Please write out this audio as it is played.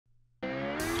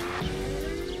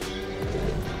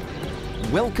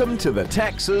Welcome to the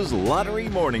Texas Lottery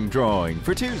Morning Drawing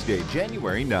for Tuesday,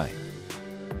 January 9th.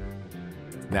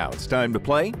 Now it's time to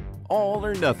play All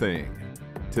or Nothing.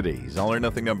 Today's All or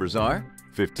Nothing numbers are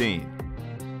 15,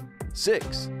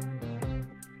 6,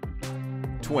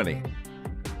 20,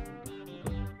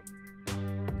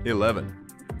 11,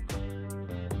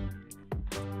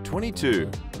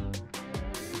 22,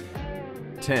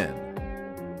 10,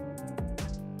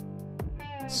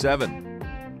 7,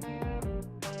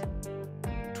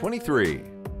 23,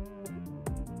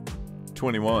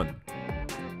 21,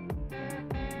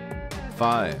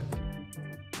 5,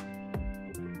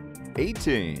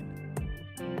 18,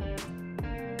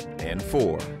 and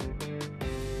 4.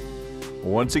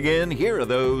 Once again, here are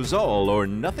those all or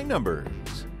nothing numbers.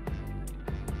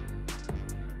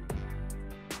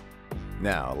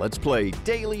 Now let's play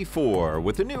Daily 4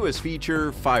 with the newest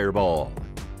feature, Fireball.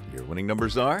 Your winning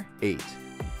numbers are 8,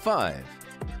 5,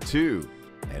 2,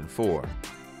 and 4.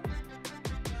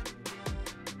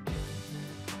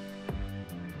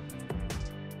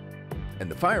 And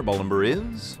the Fireball number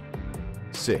is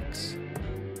 6.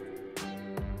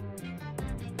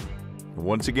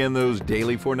 Once again, those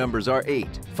Daily 4 numbers are 8,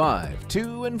 5,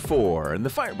 2, and 4, and the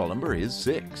Fireball number is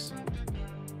 6.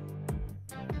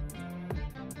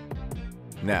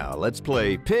 Now let's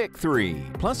play Pick 3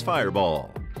 plus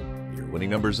Fireball. Your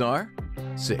winning numbers are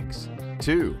 6,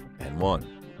 2, and 1.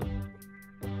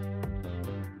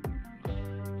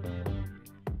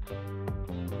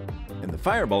 And the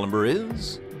Fireball number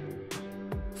is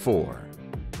 4.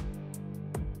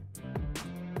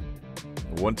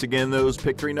 Once again, those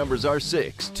Pick 3 numbers are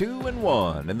 6, 2, and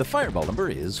 1, and the Fireball number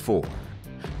is 4.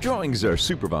 Drawings are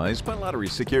supervised by Lottery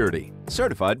Security,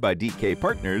 certified by DK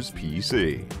Partners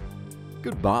PC.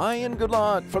 Goodbye and good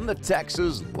luck from the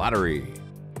Texas Lottery.